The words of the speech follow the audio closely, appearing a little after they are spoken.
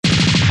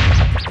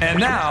And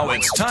now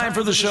it's time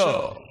for the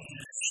show.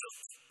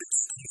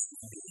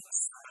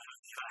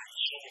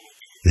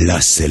 La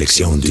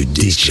sélection du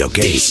DJ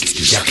Jockey.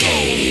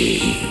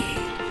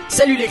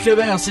 Salut les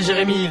clubbers, c'est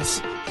Jérémy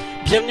Hills.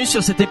 Bienvenue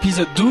sur cet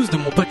épisode 12 de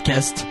mon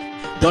podcast,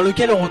 dans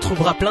lequel on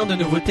retrouvera plein de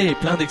nouveautés et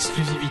plein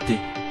d'exclusivités.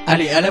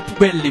 Allez, à la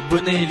poubelle les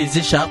bonnets et les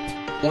écharpes,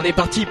 on est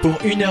parti pour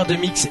une heure de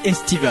mix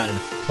estival.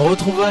 On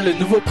retrouvera le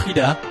nouveau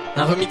Prida,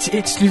 un remix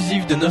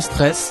exclusif de No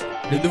Stress,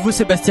 le nouveau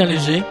Sébastien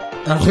Léger,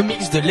 un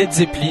remix de Led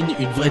Zeppelin,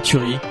 une vraie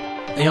tuerie.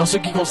 Et en ce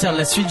qui concerne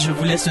la suite, je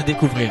vous laisse le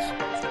découvrir.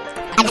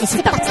 Allez,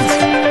 c'est parti.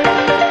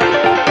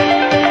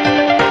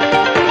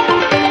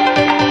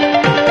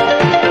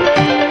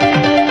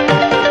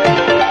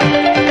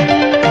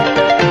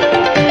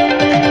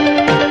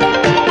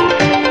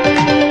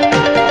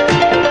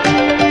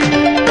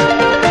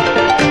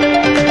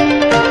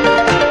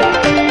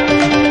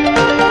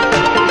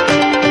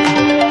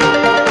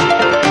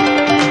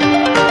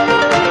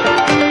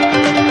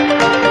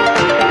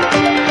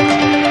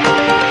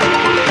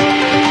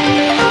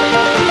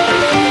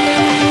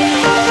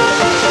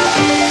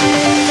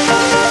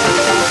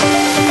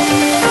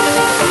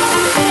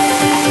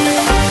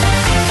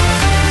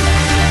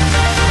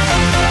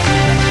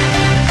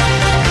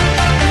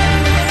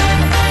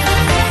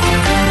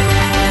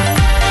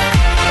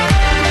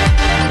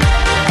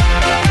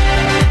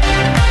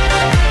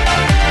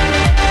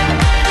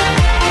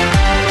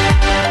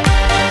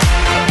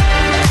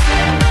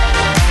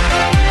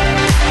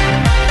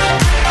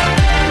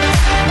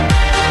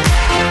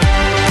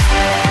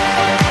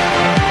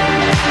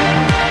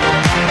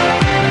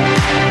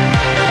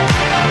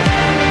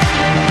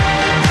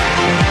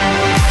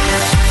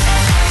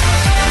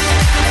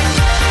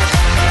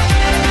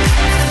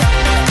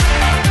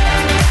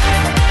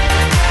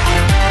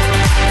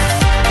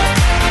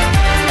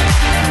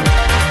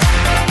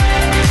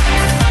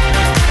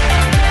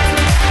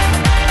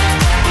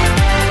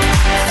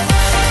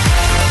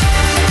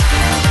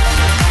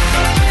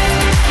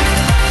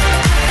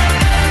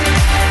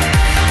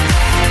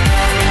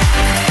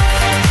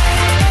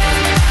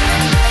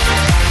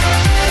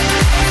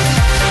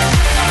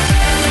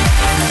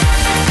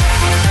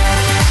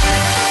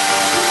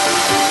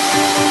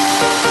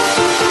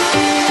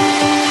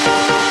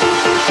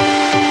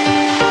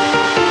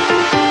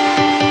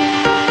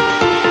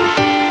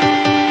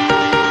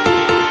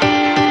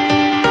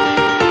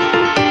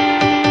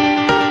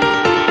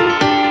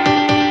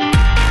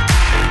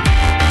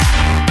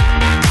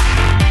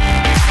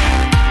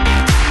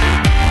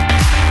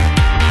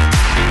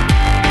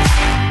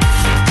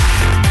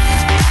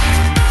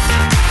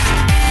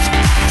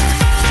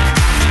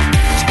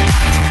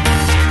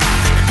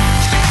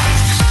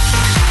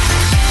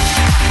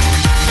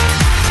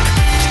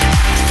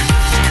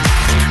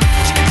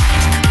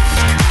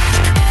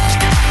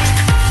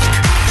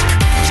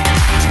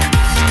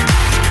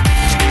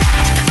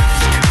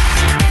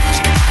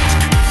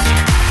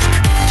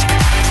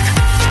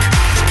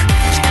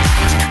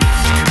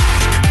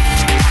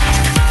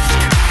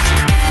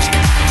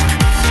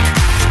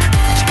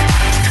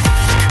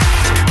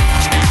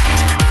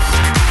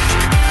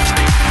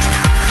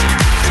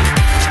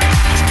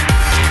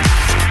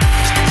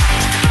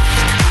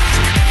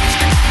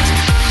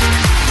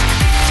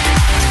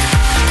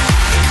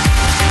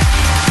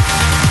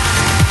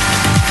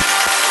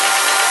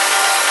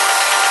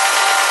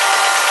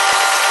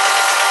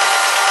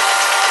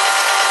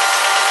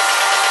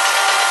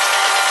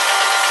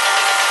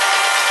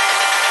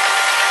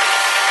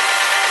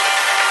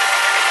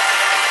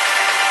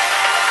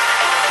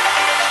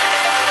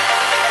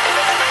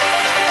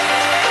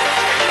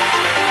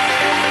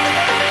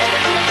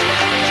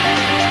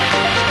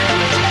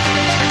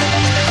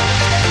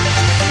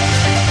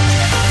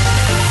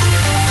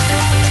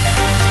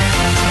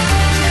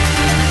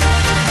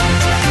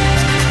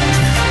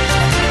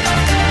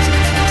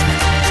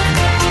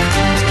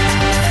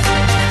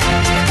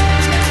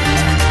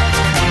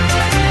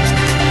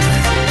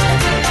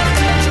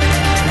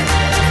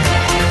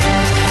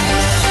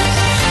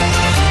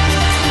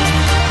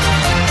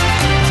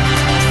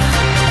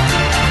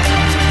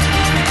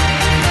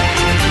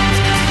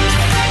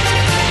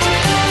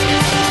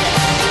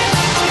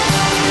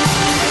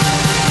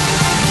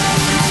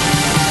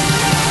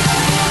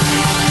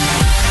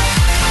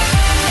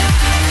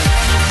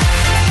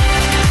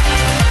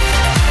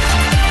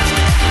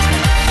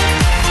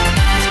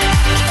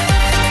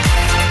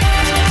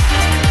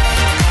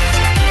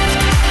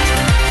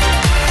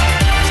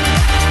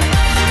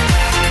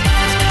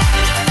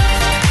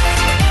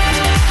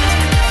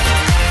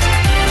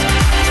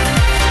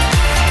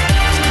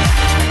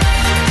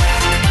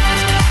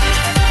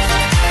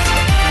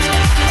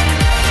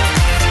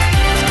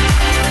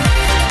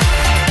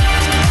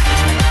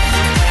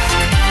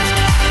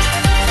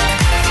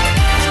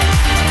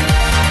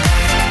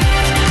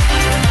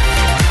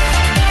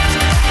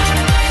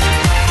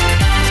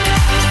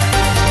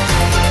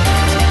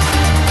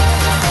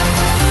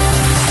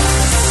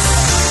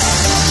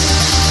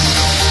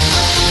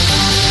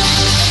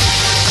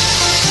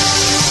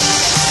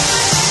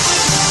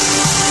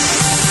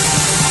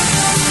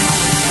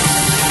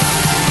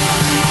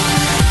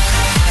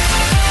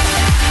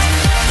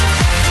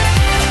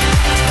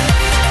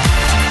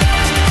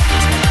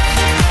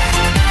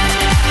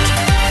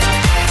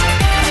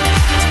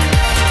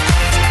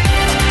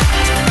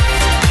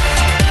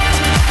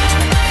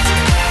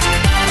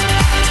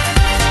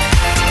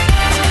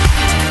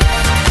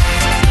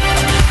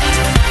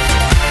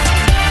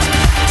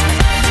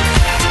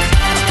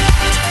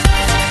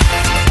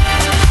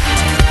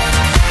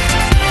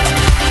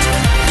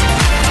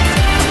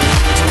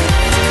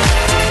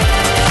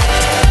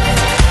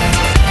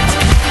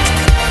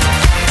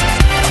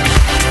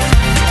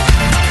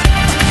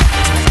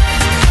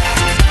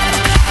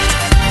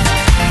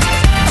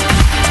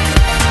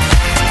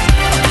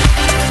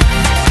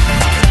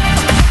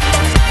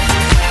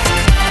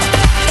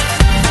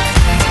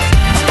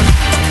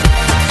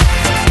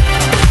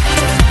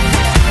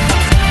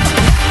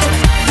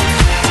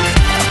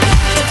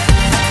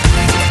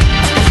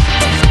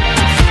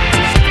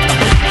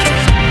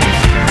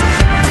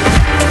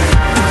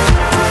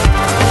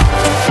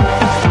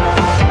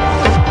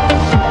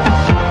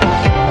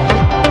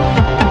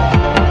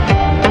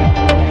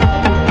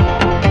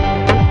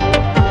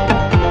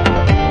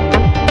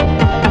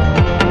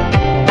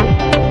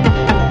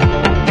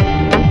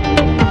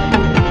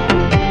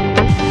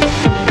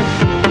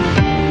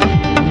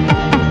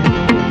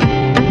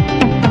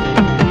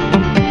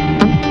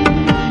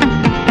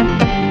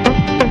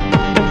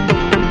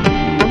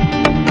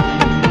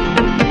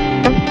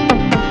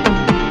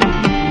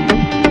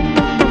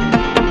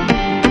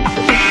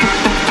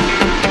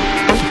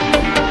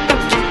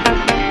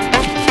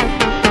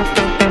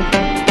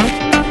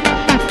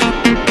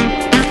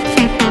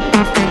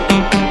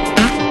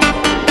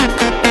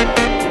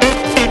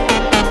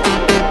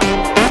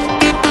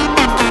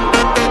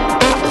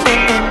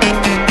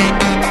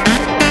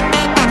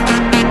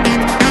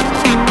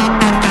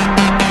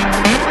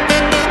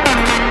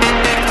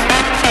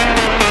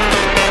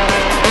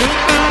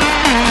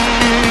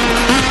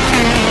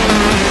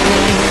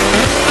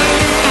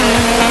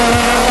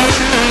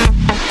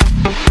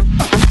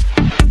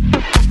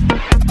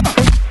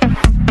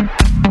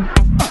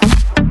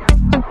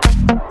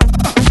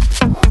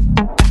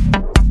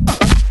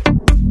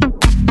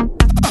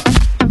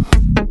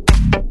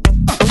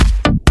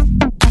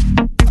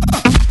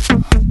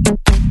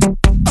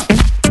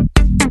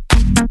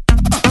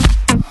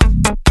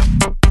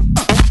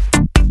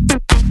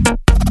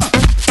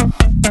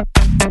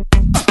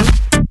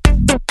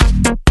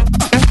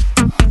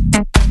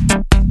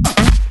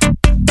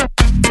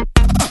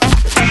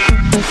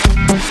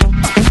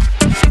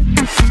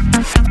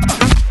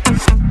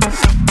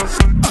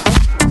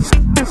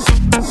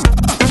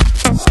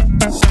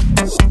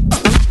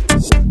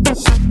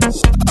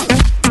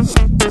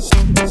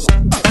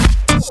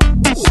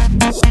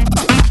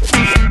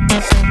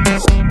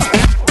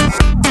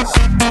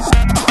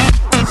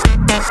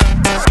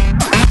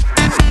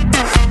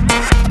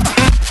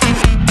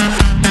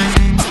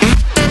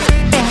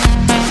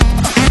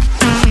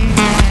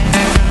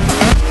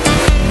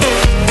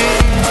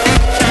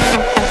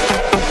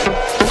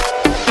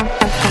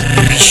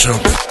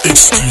 Bishop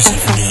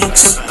Exclusive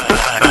Mix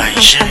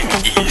by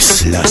Jérémy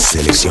Hills. La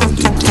sélection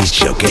du disc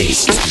jockey.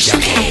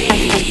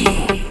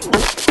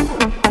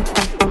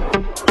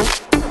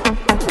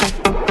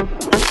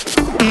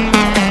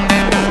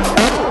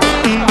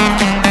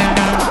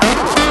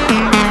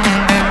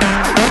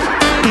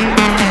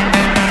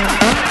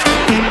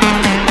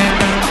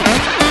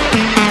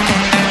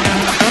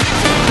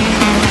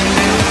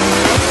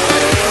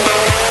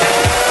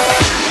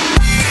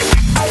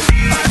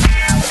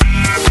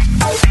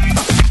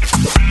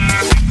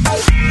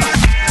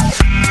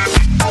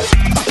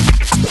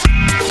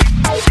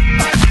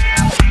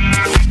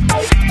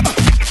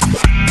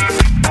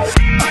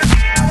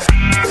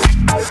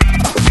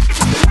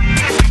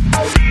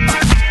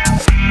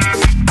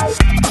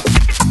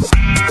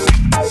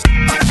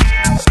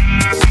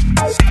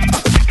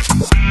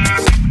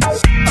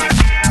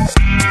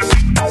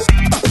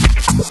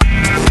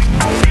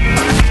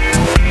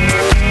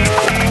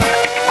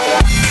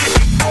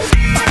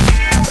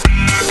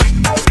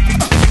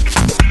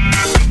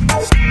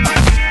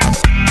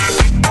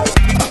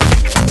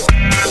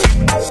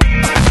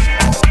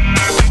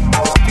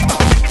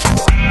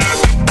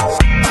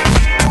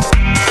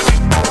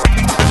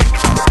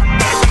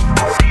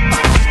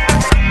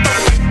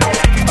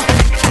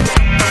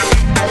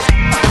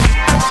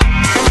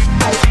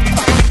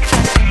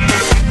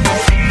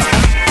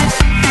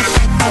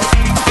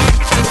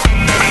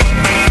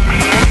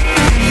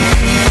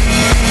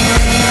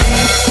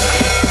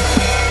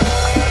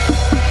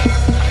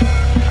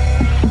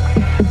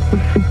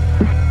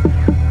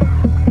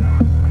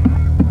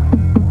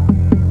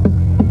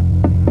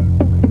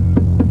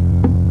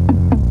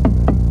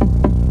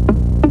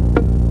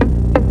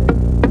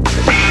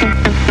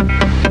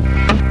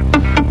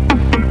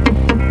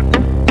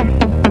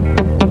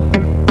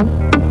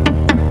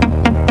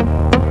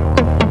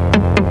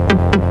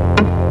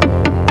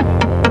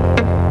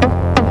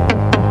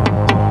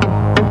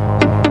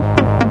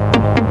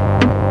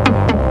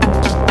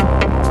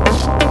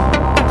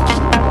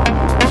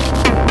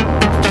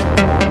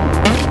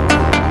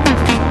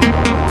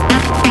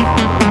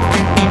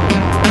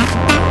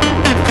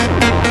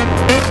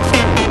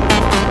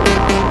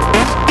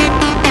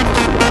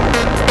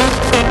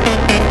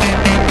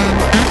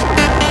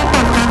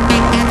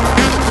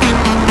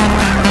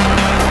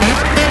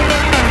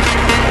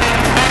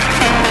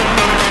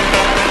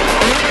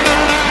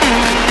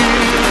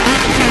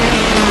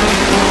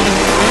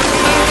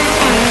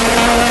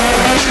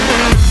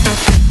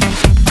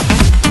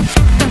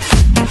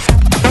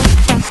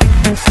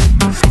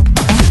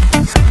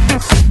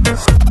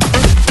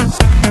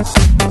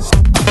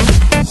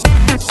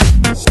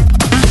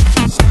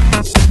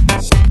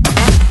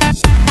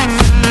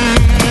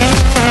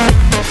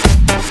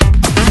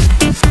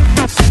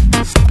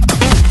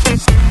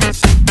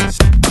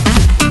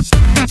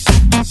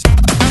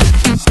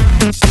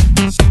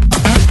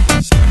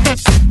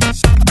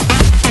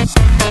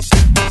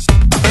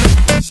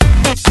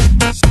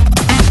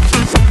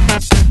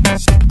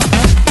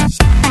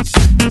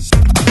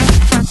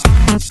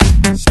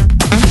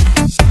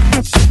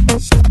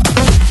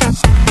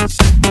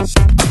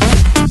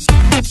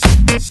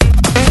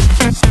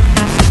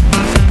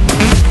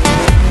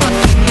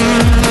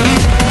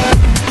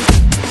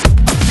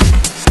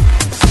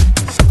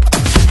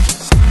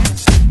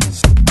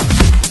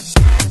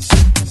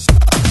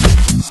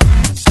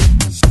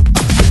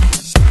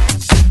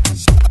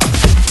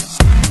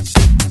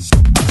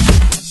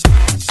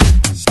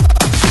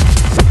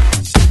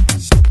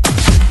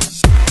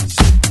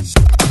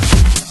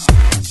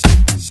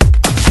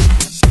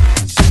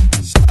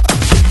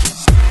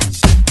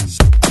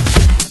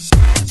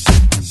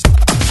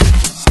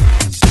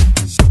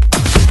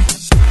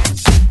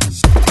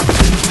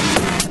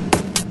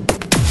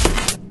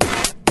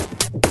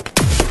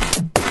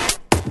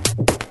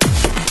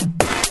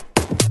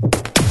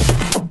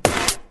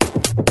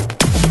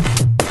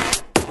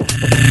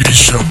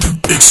 Bishop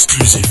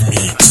Exclusive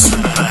Mix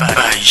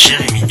by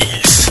Jérémy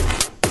Hills.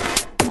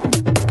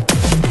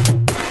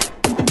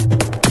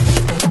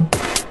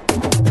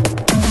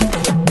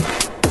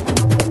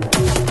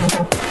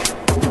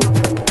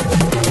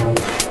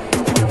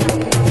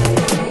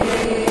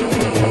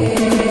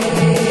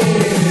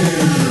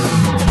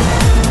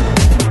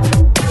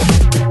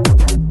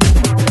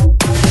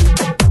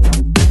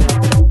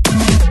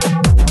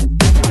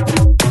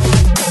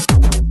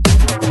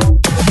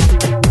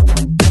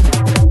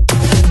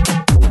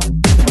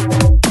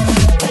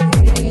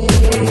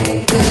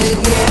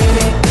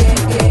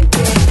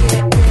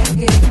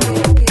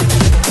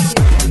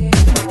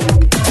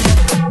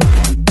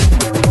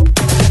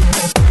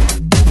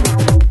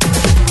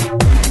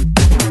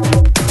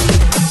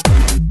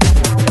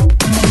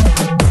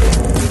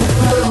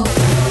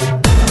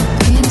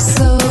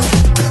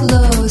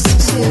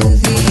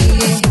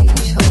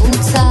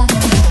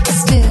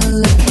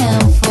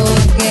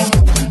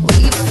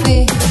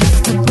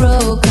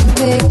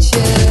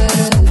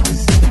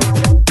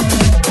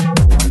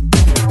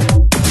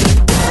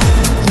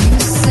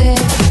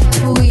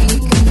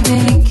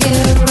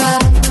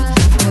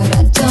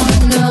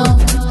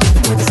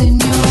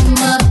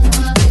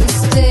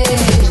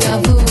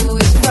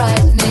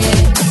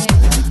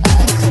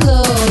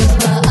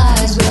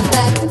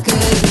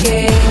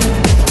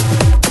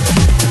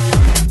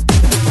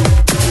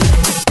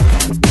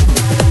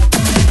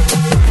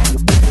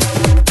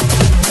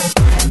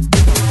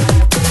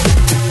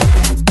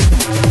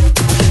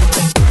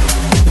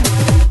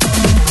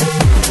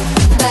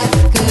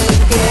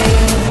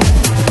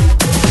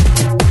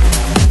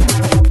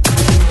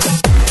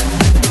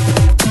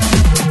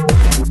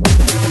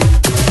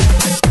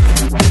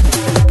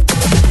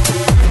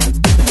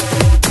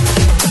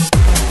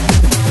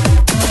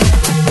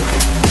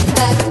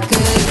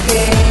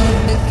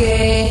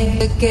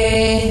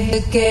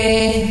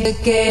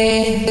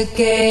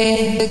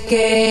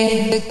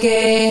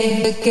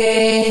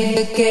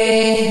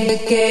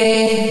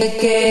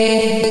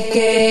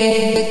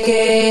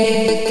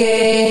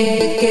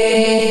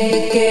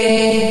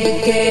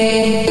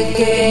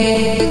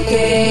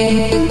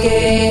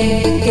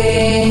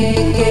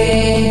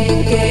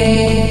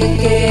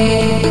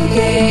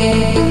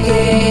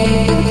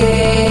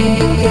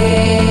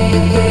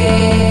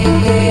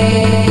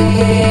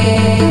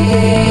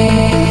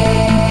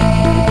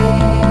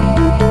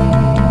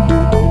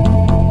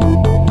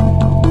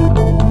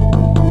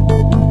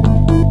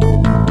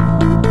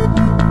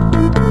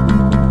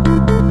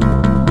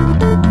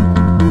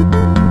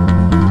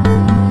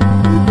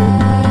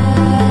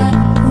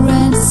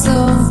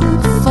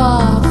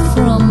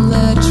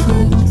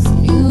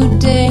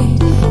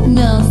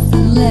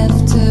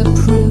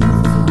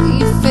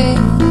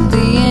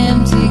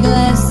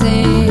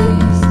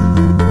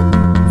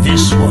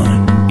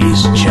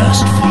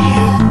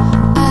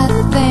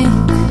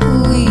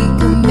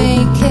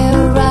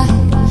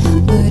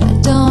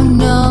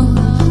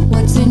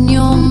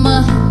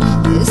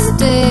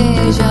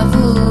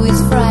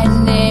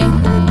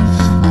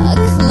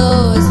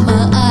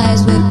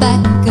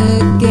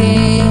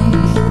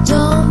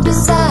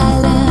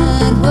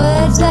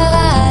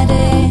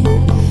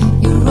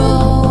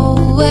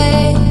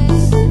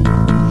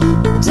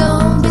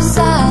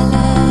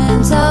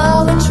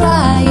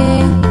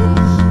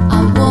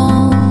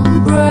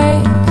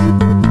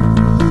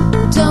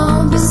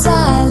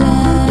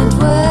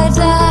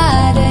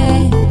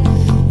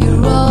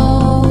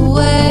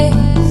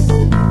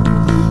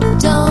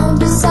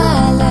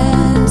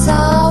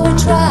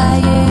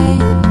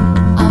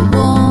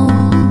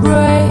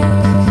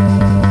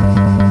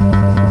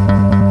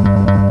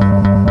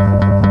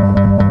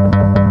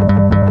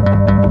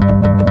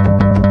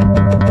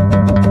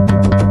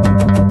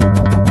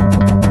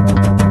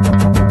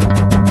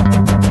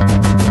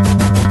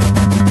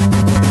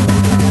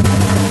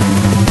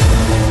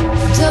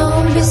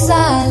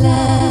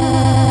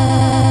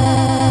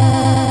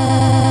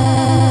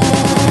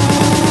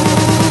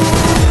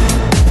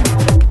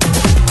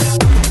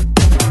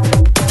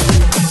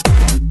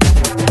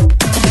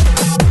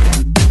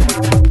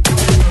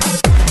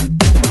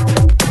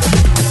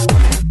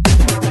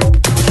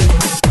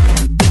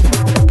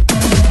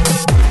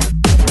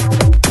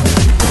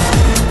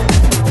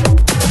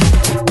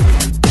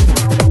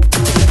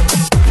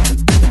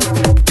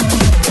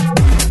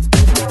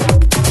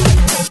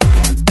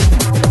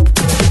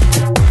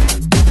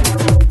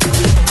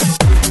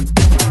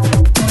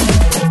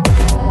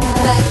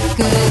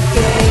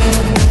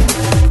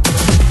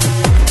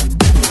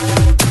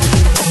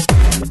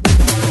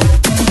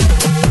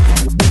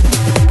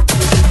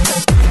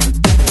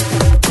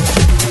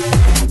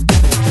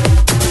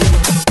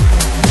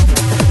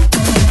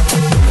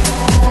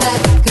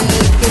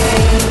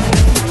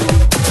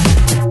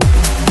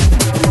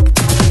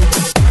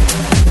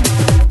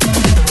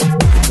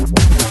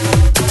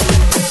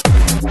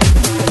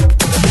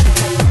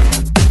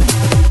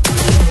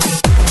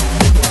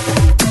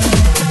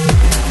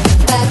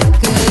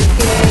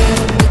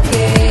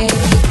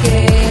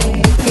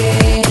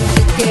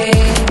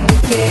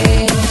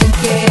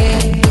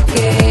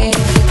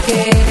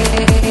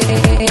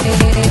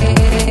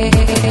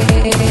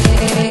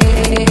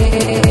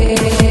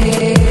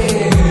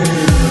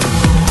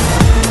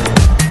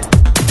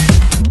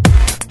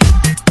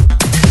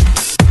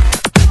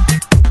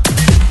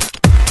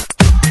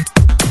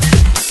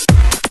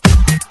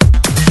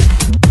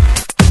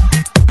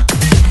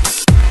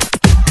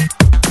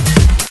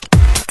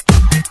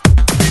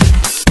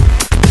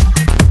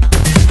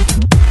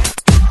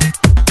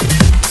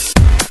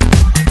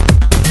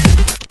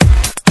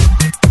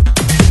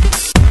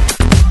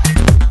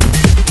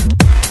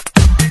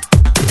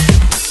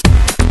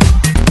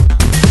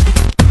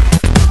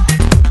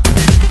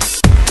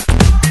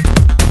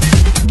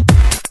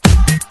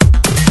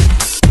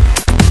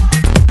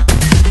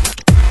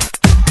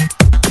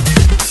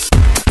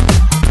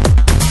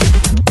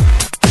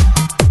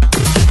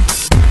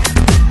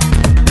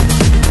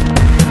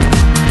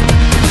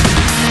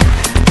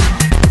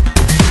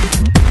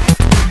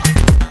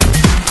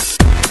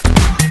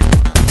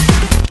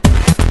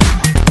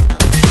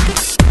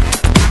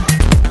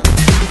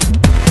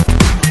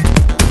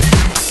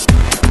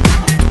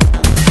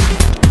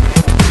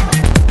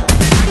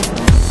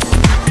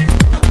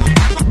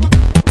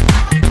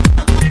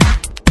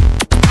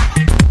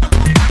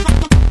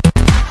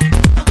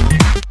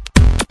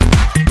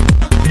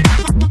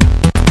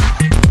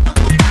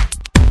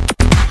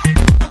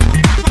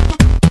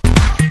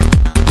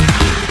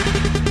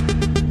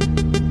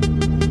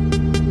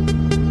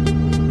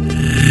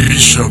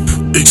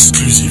 Bishop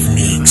Exclusive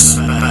Mix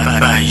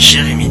by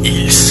Jeremy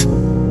Hills.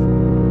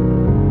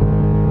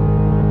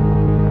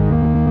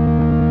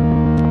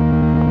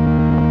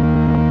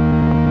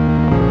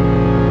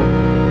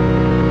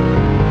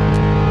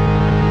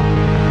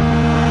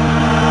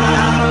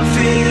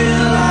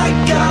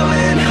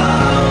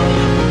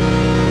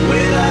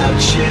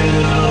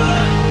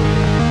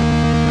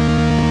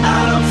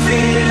 I don't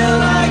feel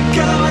like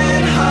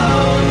going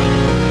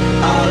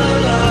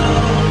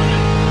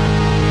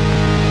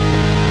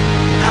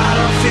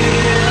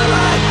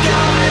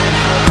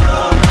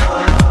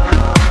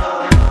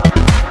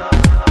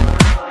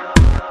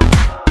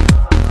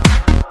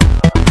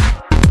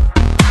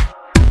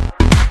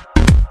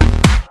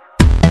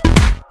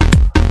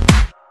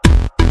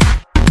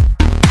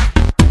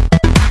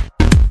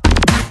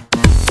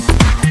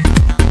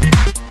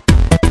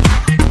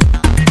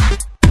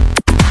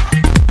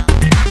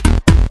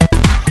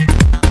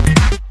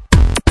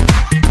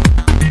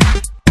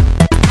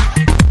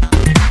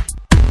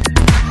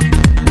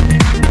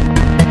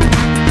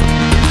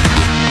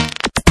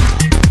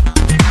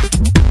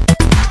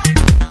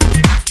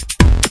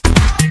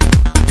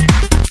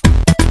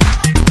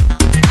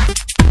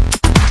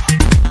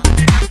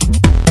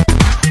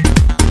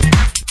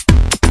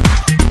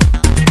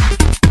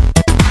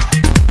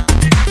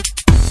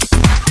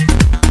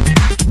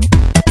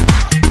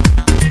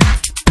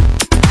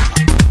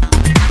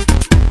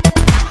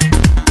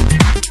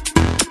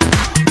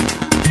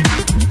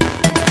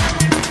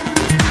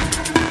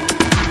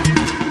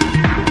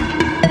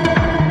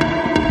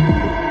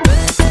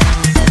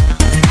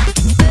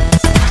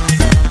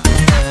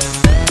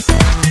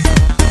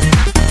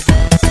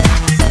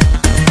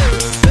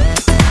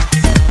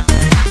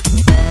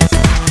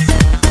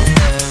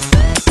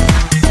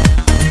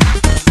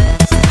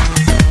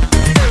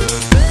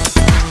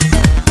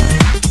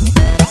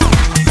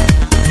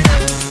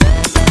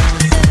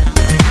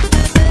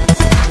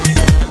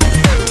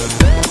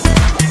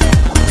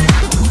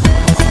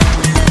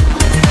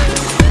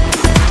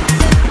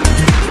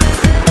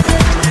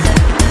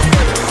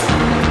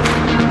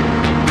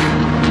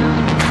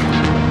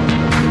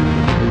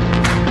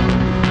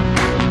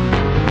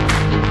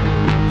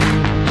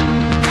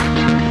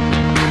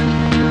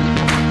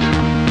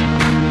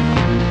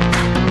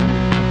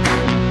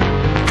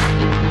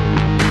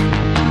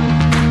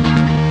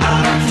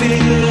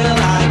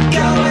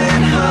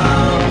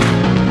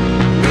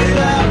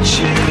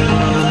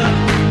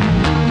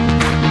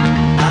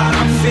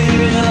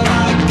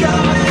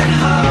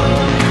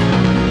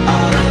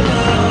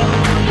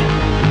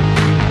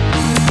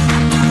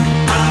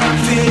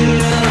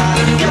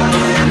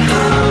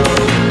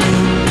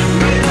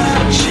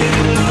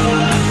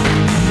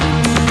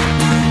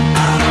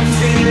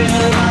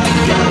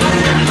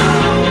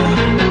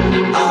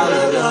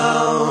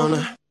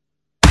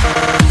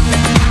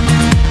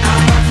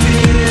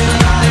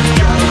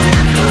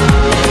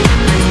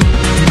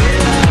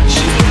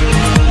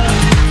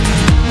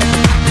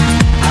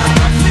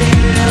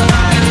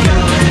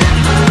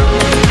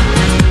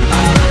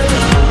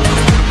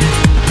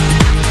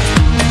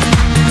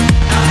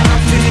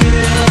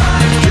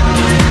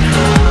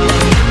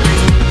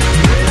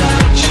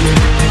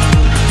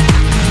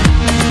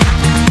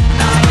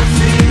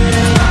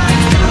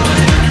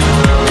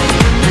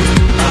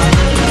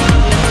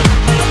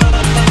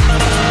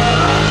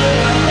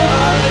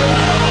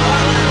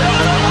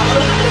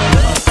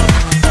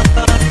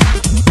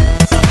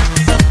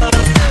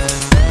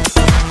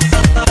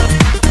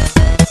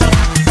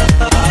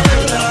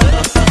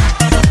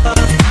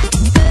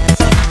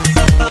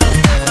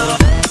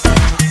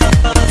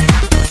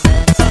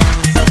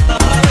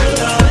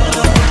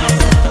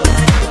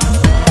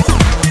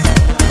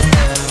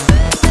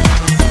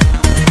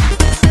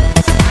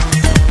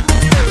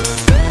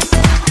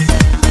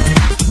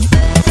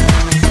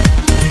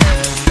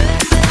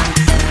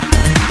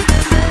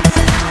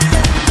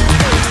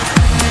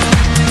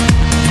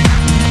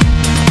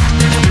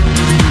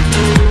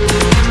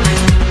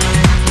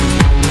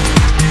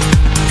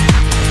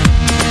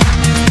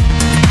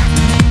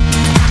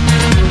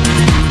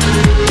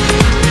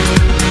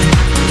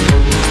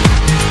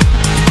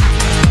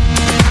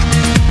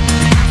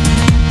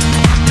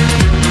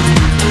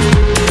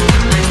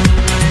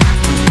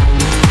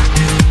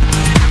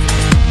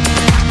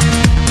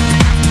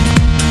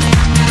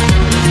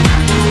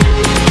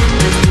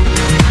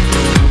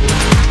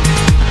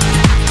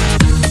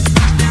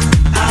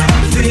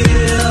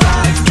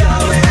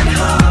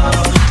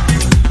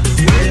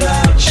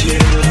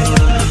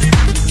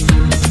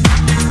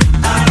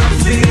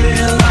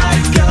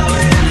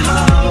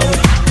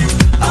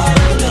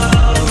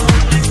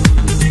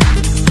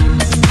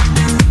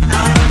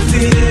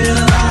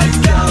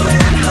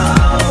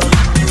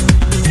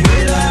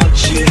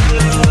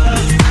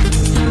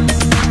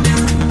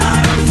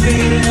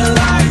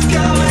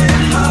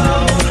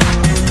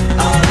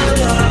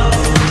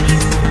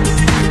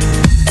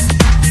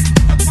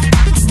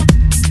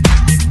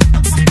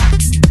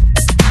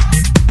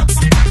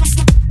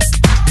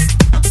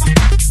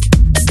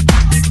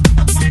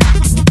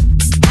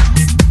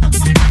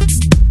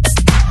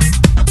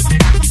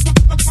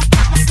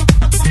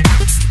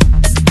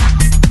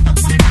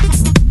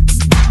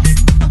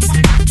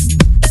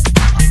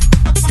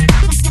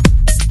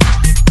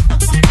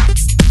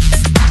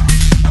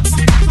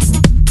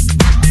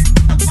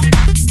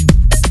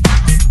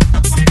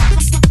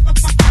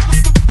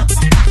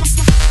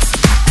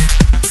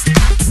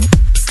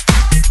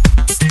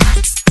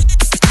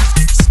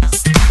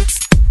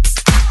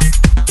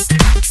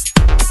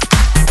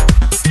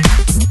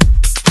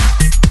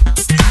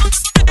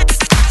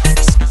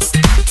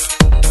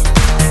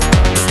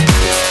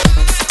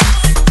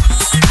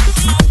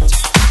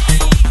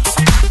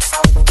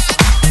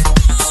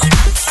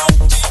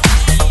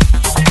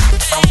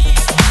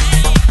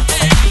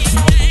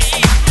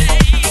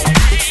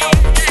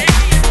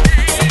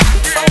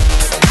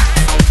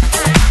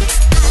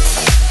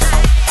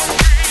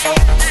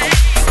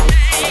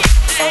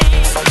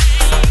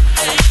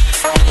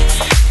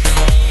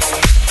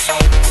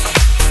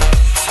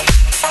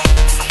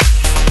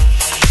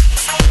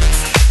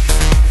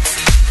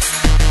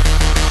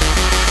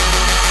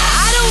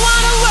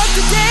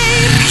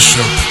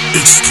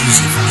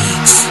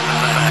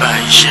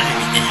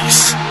Jérémy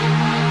Hills.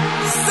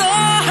 So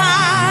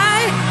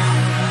high,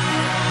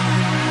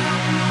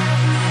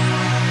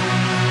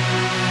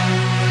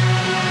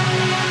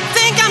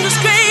 think I'm just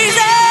crazy.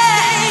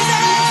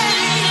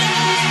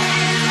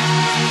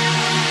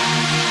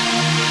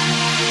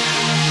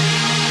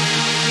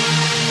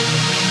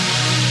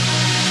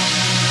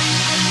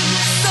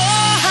 So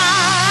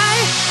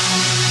high,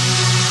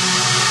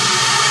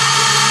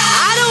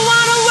 I don't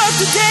wanna work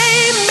today.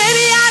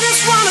 Maybe I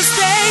just wanna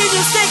stay,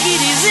 just take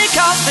it easy,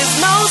 'cause there's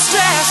no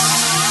stress.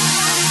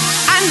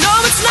 I know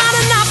it's not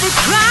enough for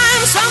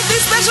crime,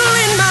 something special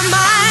in my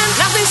mind.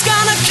 Nothing's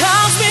gonna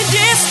cause me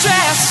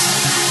distress.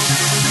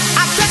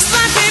 I text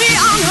my baby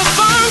on her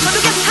phone, so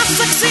to get her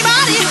sexy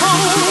body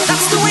home.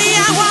 That's the way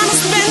I wanna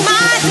spend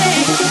my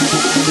day.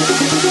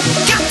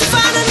 Got to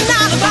find another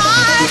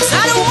alibi, 'cause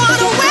I don't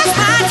wanna waste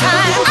my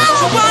time. I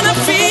don't wanna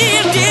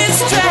feel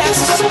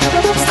distressed.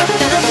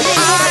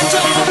 I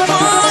don't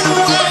wanna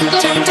work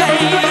today.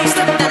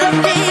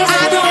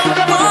 I don't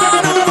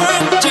wanna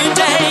work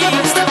today.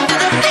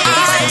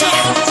 I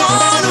don't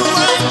wanna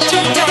work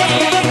today.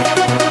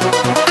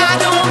 I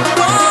don't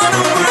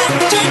wanna work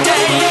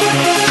today.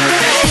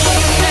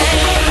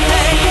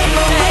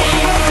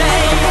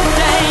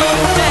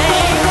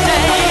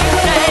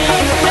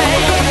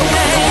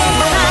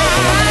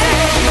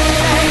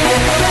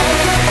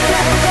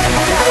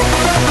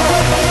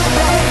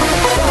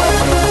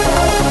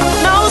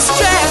 No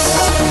stress,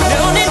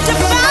 no need to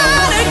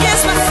fight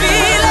against my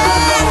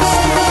feelings.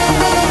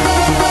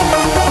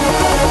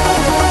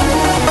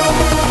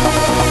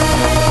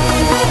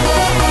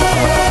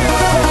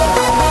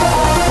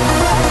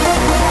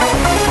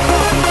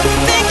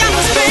 Think I'm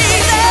just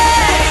crazy.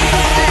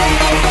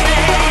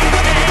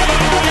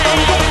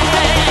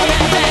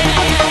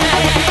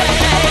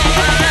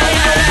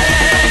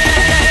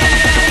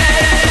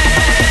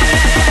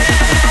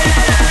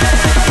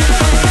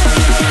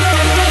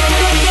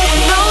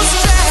 No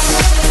stress. No stress.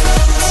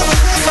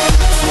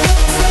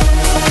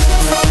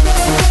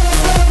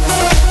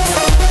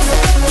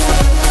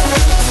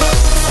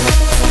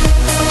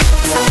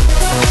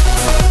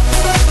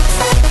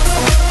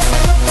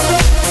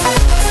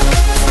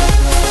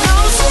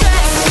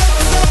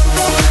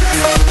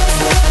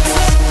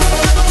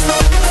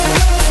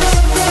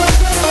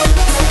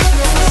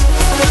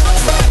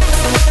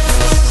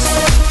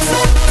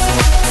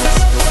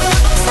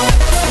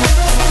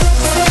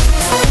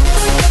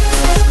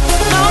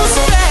 No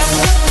stress.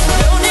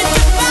 No need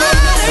to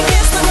fight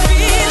against my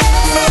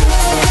feelings.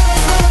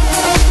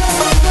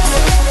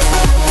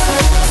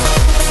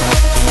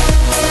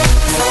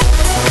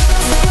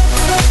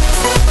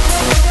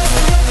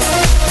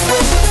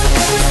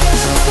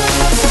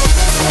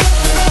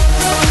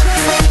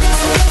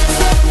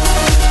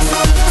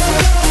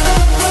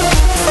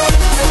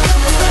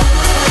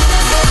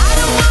 I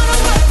don't wanna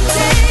work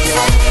today.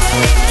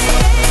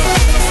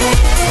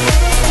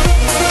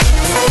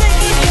 Take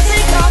it easy,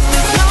 'cause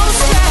there's no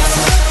stress.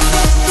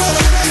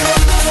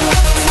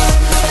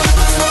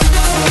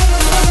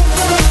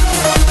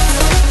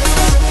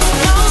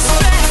 No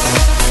stress.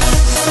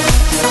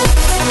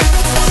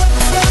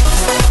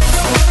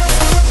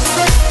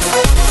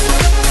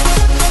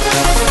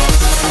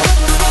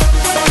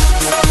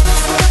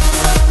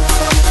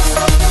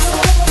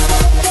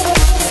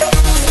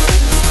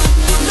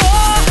 So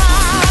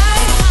high,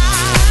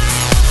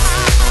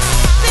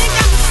 think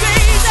I'm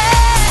crazy.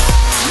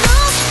 No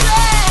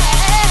stress.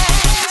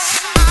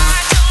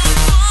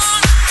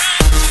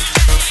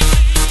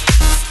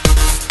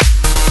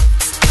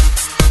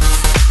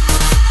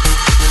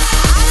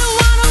 I don't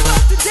wanna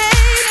work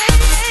today.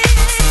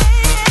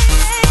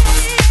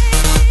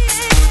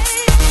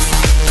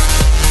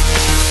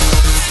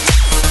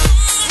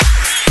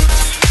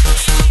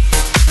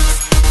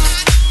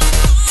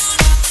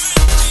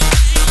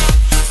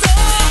 So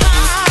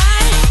high.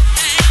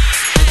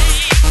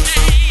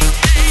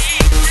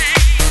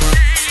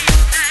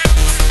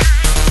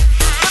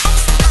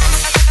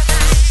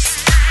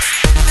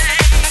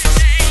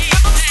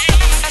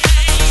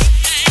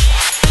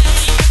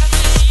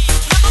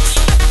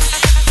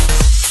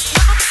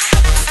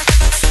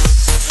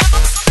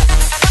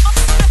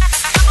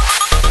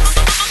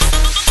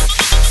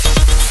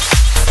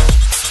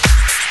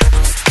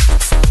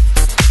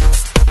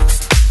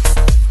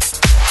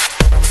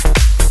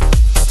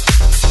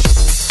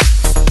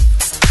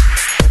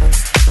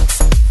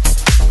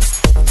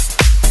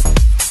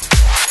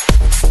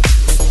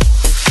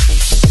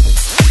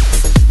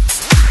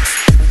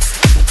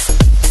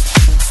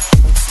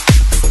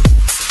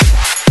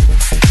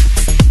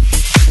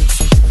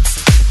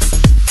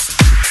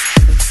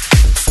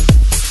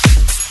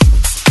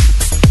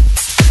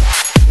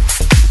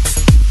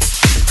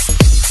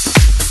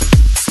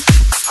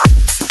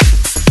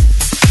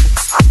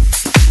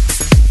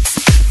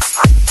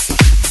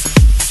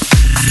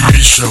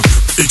 Bishop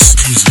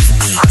Exclusive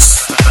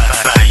Mix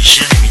by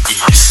Jérémy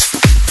Hills.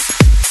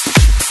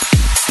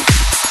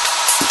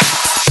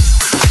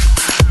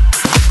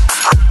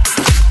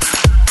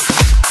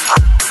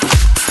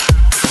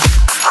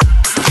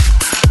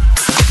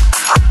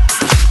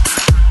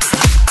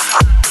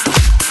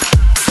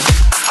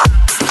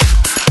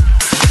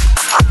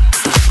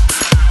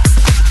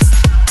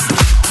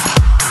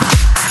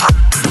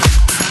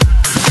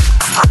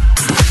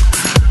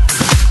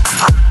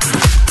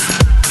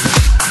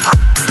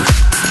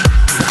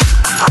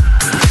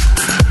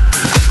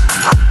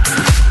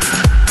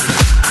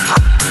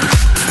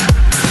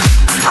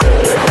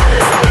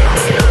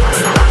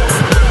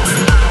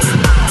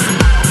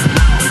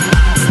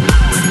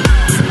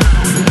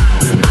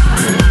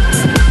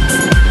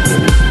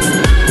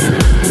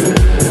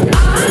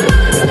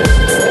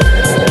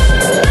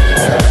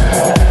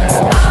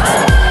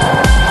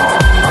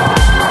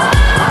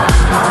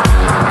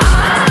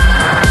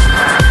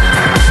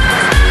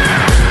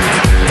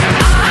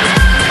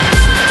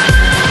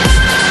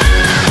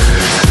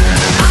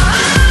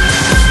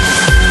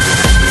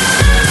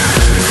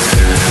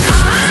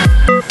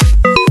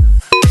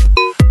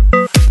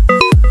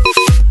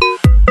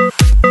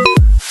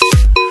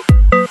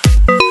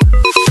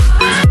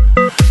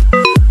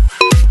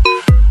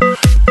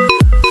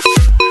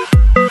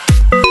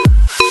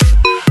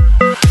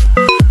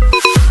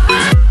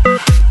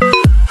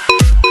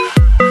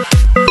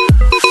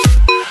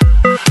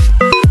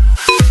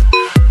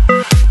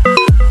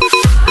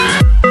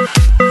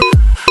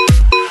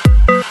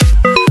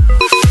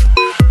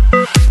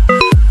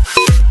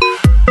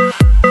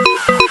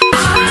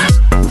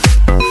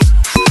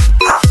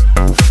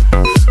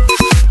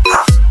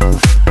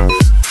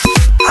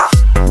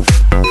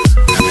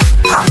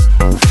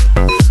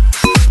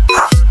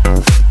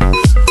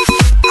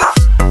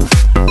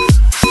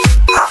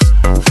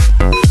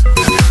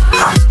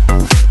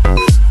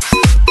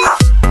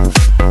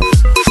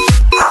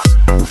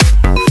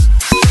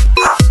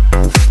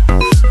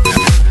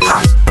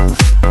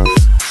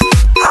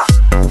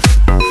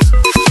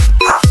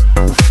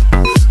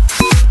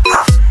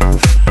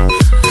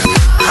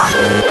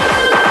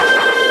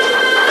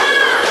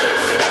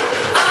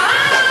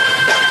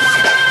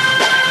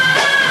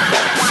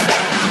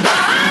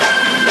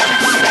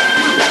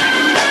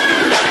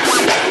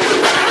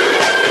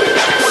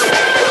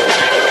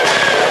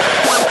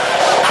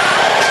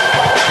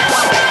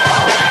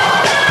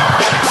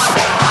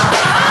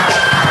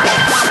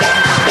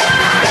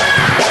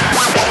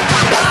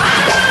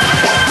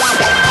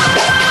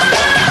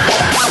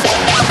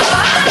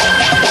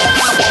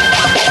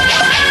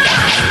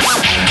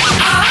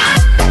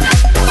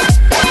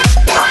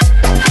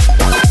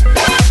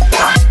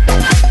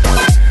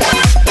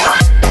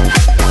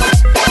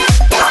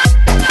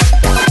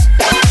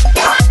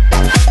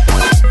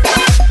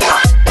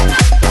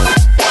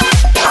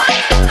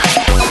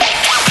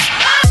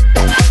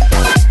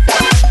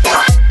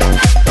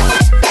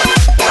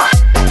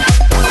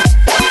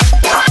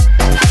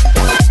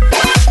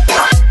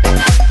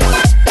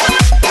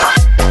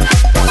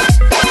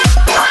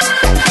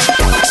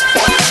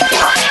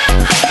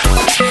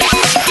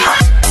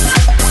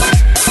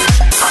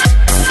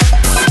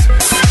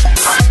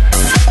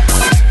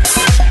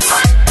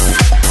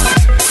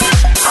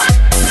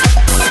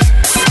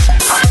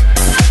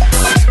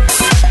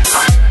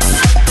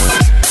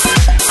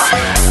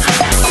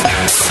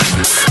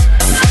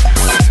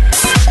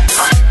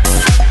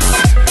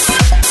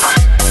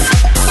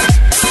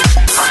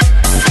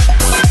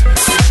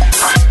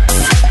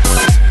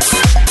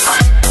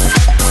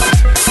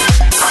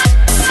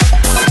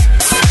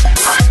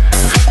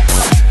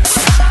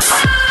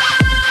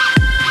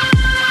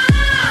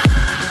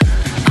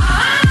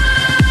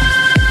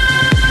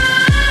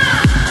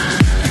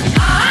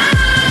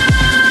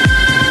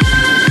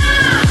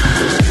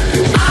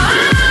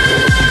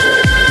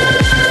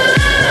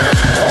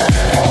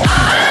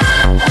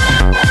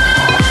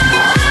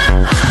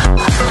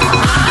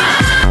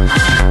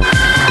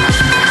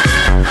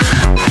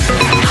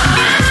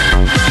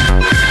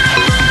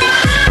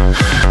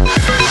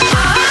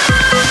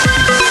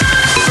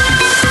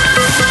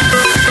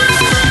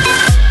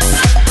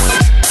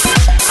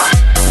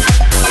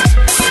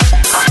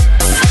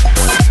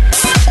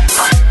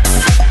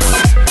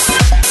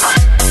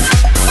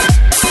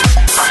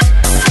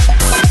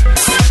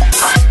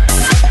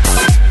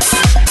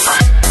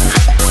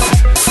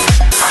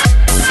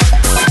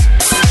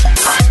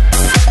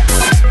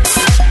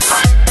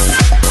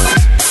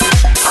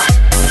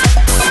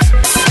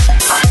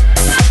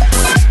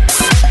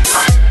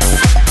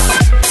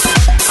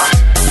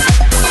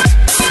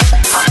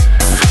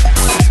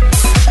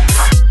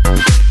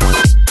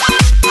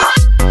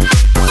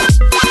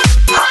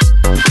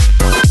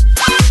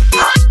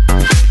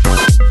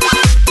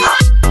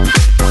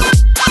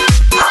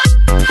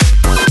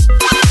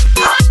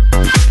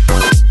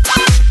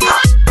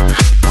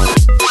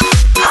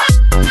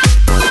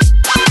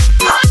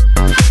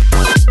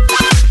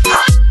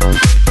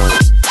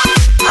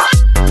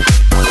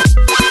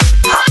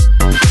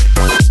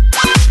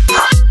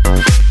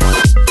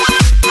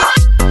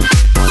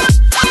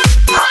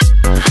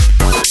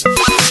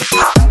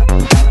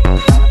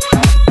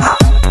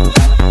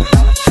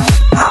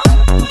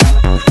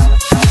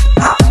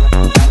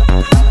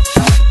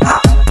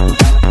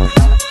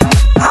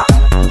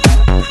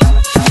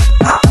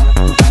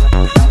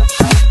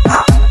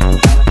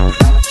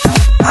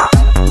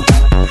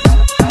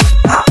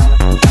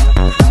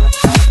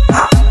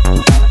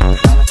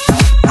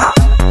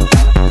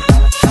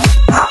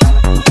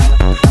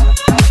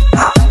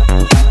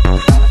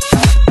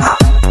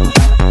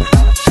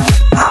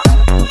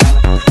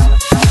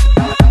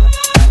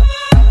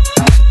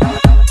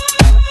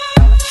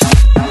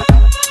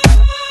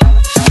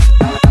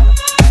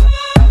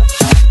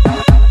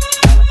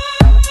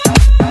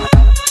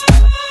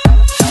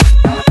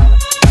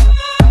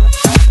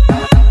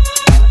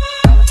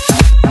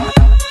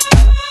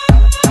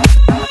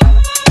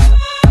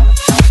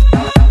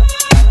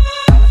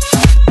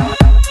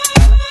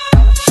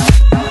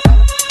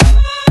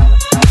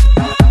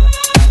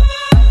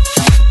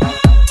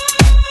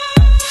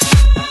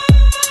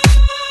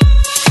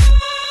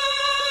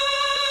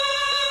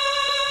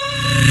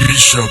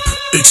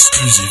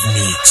 Exclusive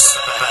mix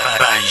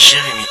by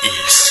Jeremy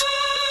Hills.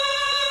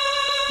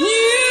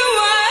 You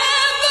are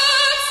at the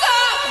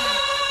top.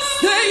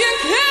 Say you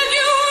can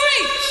you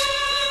reach?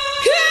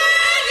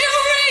 Can you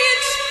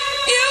reach?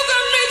 You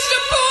can reach to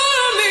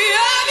pull me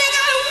up. You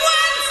got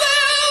one,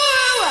 two.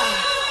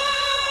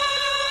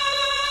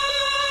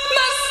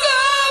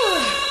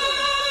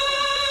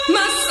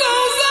 My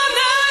soul's on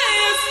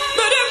ice,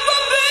 but if I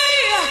be,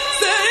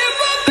 say if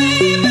I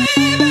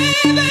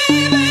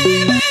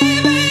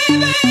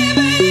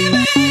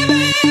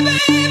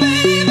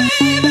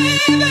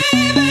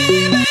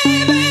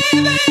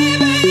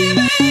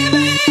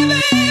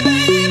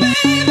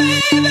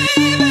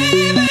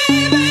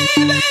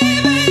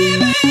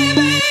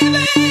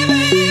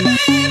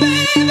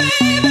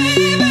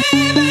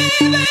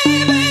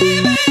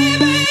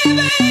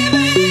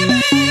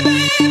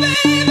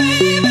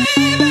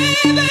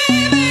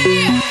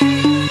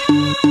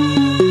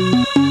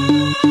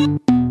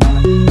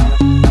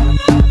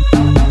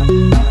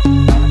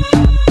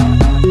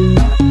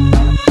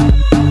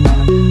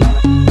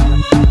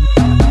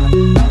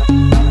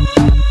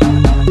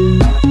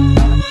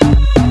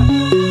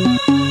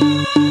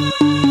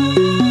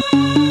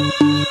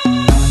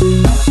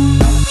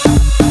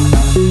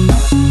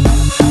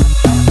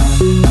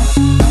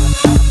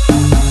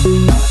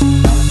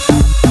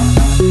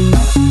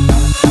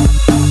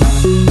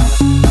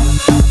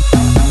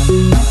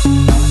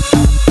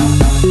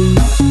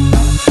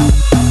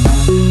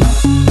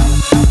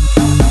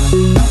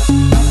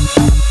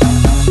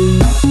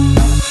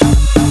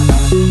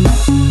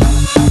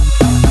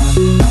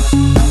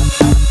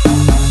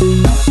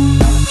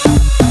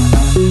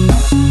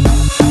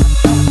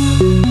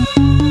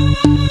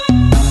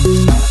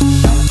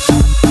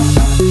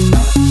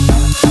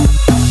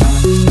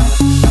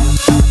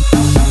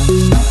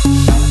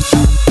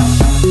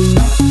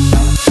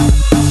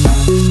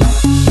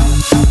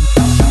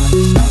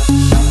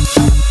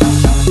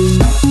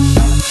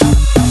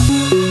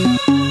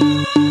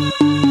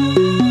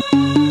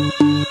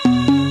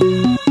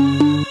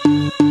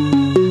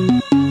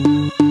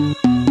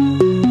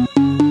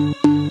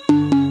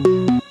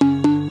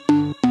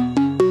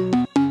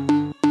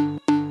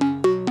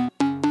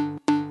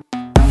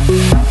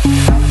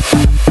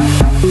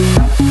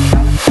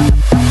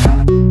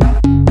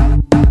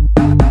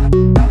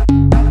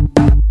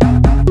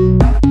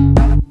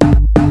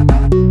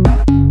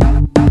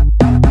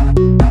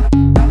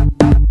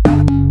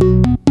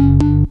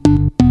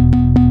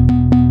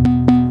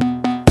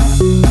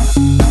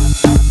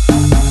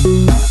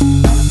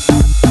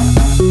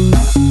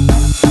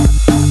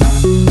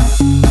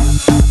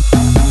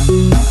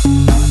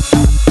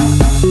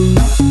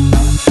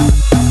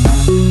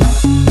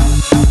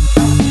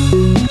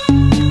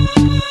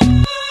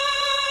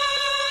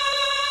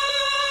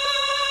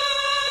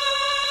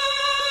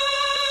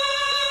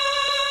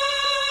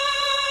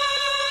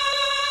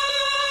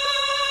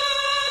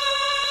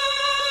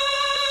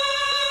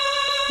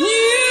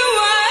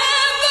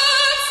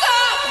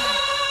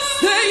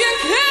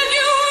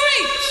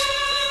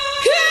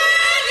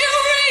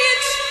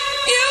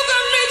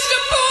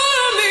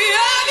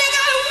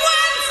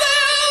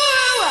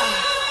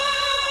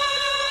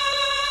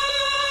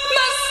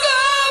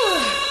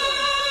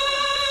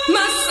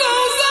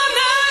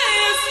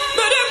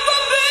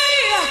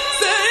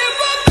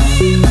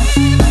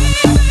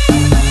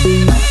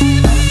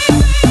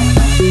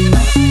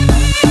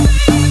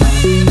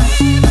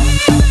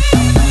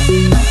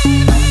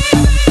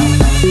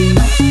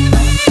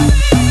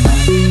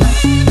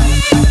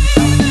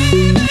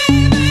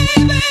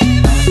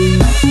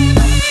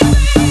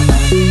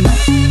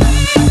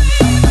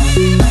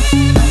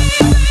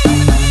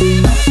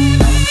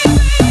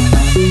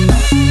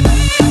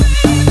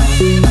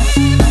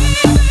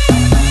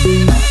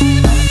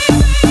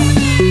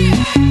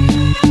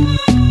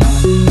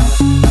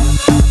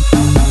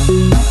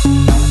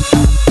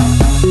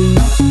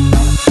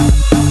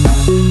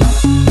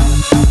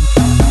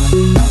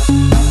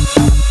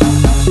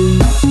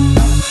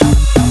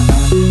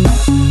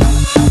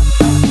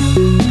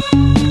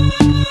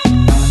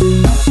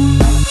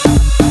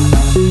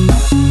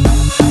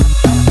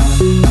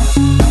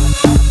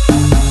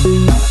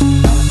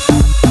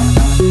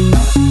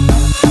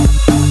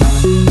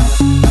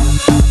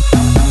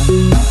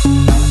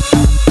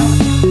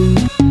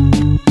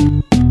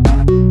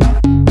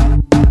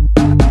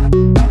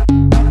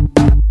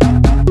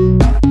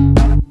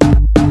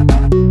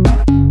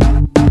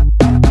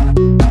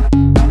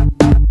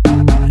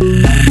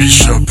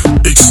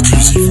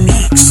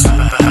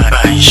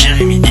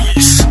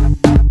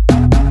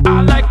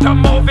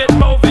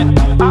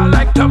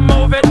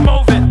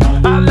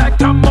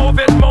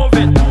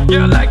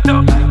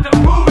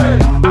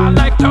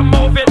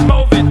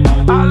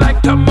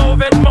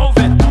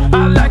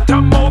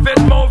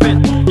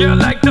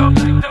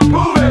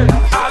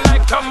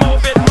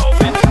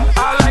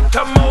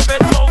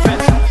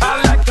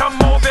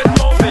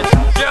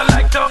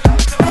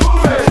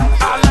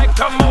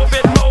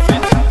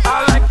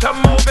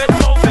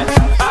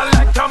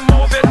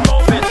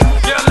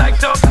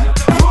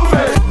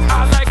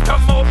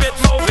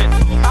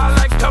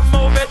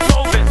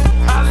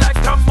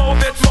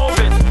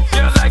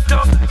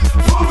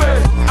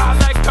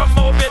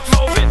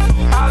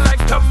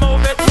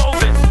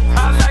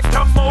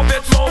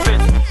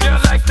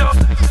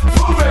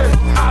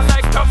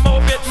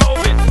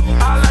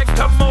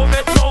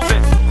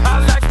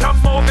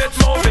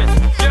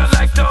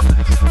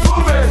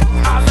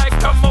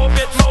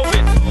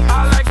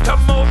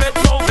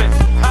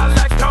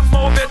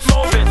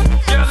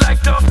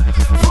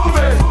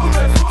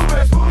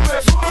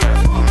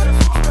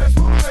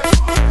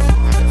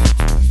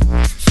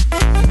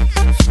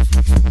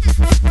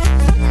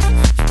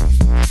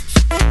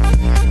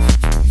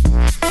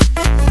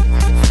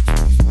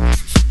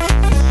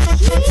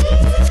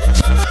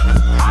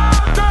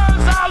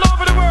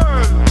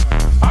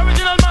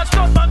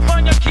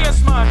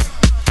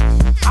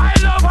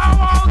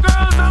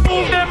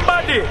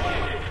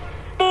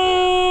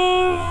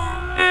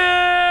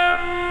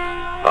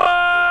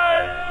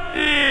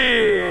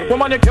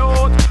woman you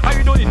cute. And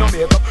you don't need no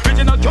makeup.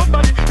 Original cute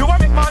body. You a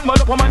make man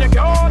mad up, woman you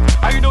cute.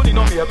 And you don't need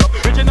no makeup.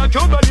 Original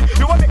cute body.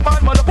 You a make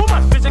man mad up,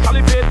 woman.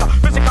 Physically fit,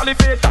 physically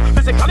fit,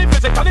 physically.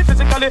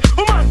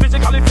 Woman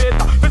physically fit,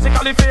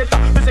 physically.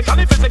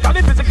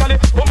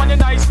 Woman you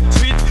nice,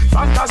 sweet,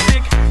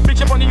 fantastic.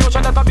 Bitch up on the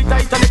ocean that a big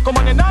Titanic.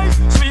 Woman you nice,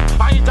 sweet,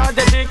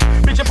 energetic.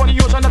 Bitch up on the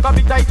ocean that a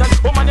big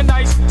Titanic. Woman you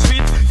nice,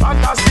 sweet,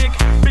 fantastic.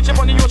 Bitch up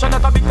on the ocean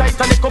that a big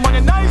Titanic. Woman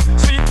you nice,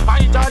 sweet,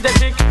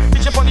 energetic.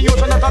 Bitch up on the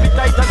ocean that a big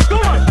Titanic.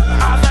 Woman,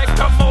 I like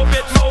to move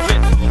it.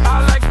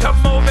 I like to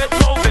move it.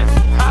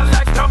 I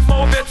like to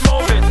move it.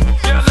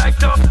 You like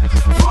to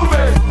move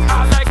it.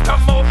 I like to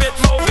move it.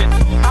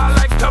 I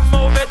like to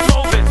move it.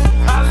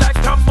 I like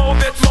to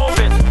move it.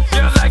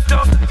 You like to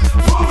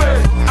move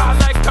it. I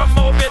like to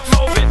move it.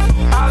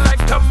 I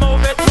like to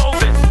move it.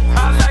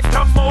 I like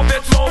to move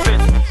it.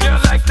 You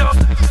like to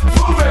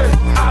move it.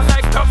 I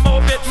like to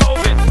move it.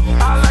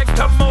 I like to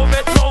move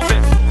it.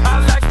 I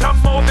like to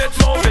move it.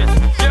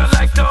 You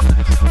like to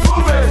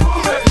move it.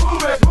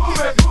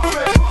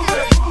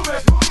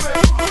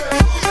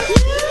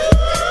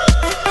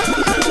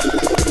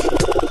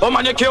 Oh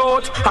man you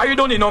cute, I you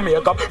don't need no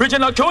makeup.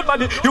 Original cute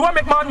body, you a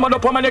make man mad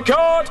up. Oh man you cute,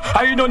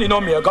 I you don't need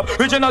no makeup.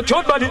 Original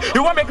cute body,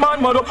 you a make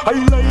man mad up.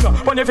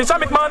 Eyeliner, pon your face I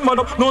make man mad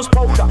up. Nose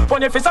powder,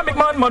 pon your face I make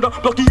man mad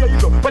up. Lucky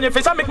eyebrow, pon your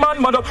face I make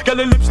man mad up. Girl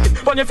lipstick,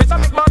 pon your face I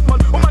make man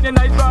mad. Woman you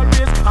nice broad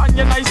waist and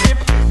you nice hip.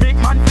 Make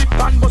man flip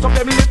and bust up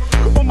them lip.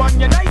 Woman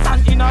you nice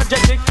and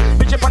energetic.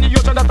 Bitch up on the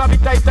ocean that a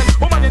big Titan.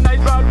 Woman you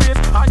nice broad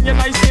waist and you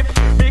nice hip.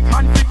 Make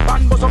man flip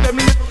and bust up them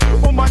lip.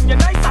 Woman you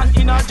nice and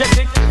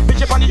energetic.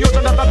 Bitch up on the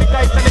ocean that a big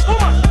Titan.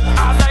 Woman,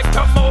 I like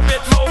to move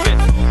it.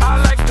 I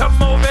like to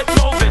move it.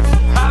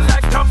 I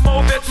like to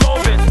move it.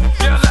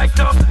 You like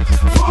to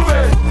move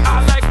it. I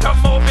like to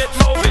move it.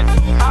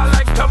 I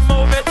like to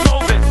move it.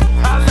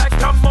 I like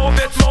to move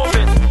it.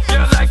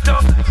 You like to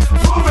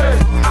move it.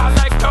 I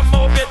like to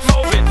move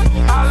it.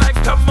 I like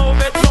to move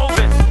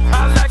it.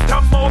 I like to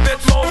move it.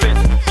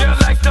 You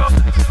like to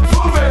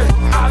move it.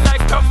 I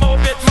like to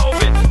move it.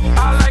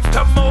 I like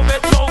to move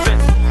it.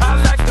 I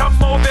like to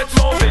move it.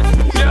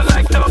 You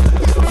like to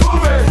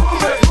move it.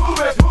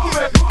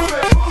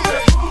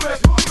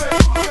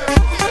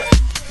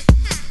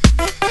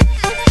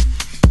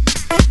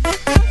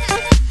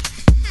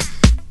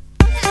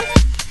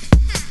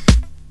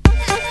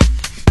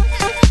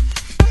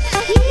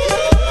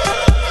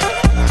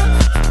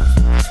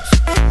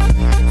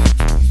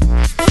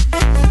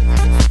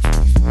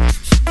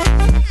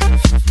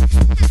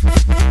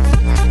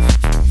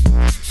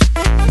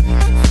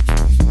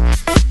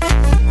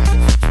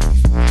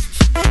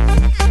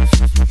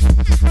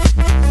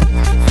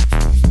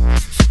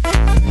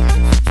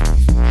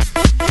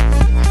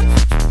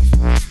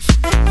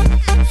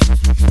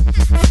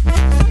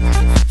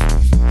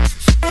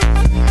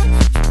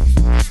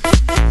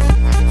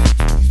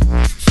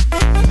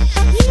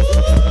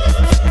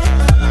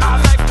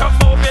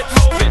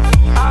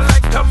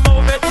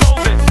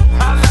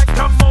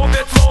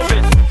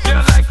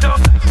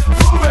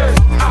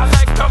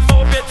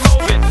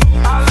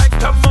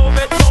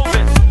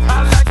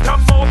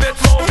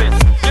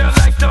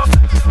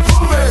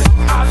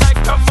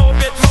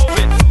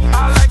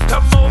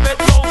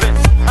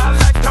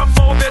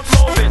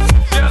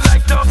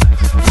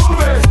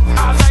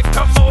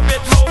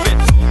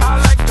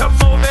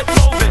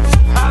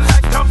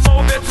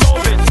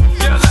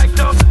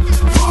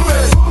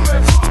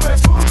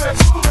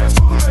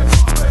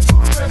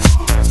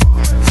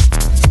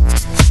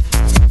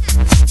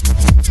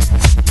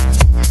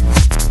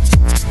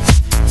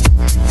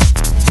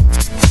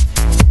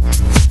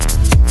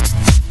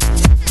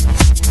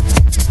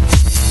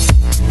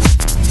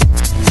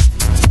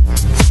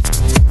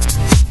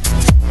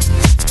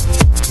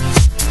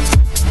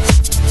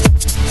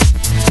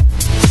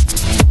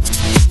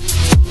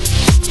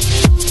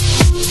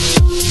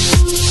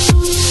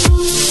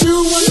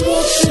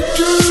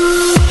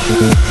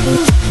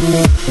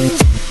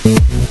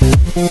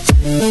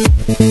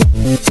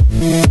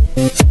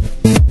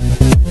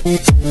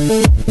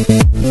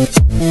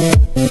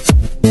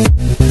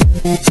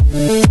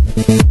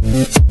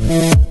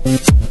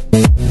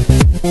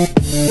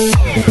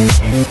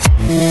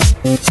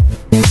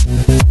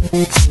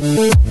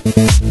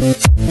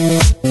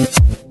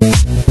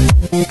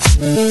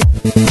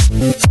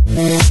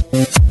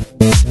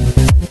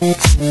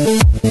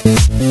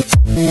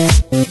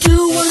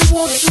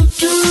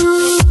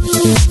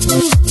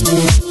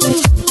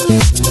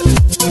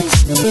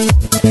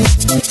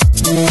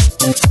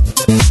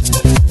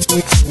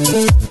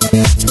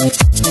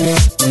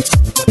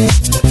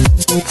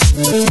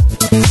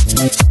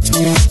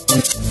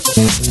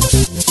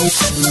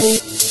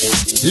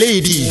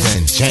 Ladies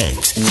and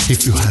gents,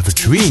 if you have a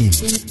dream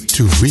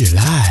to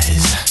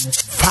realize,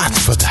 fight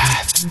for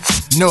that.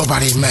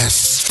 Nobody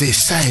must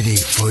decide it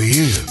for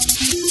you.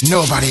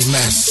 Nobody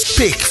must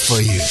speak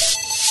for you.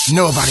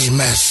 Nobody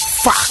must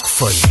fuck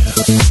for you.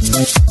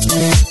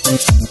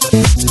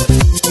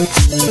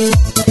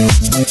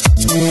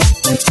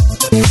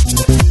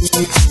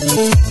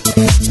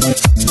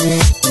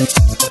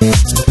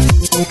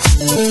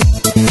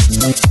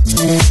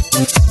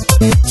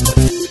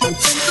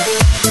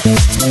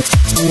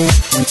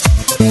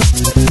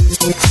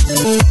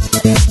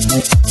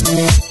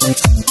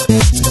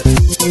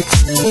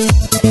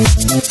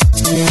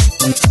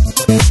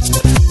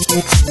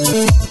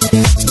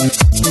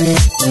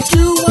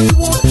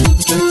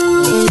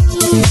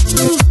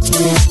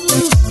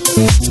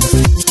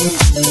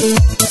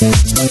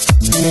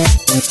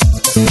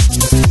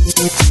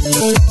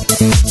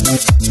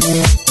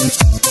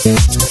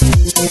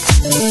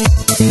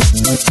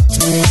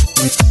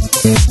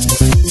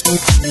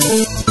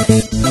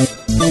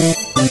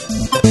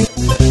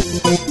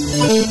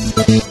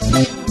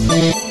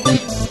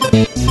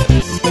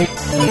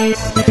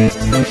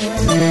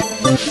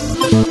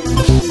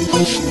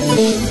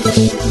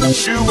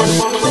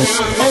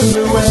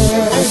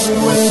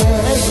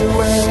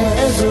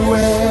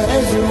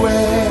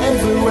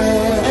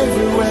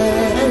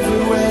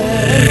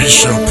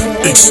 Bishop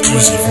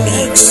Exclusive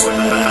Mix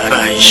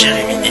by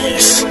Jeremy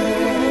Hills.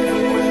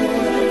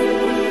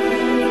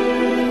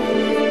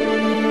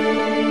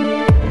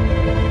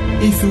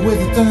 If it were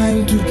the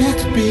time to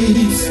get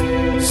peace,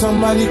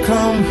 somebody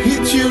come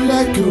hit you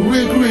like a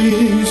real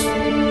grease.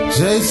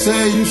 They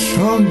say you're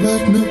strong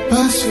but no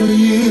pass for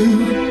you.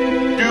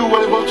 Do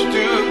what you want to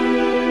do.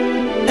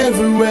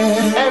 Everywhere,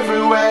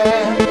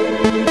 everywhere.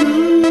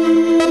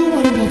 Do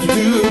what you want to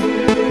do.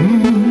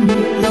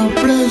 Your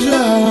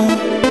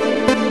pleasure.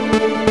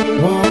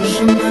 Watch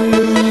and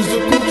lose the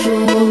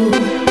control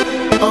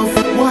of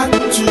what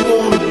you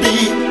wanna be,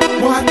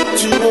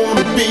 what you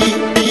wanna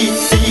be.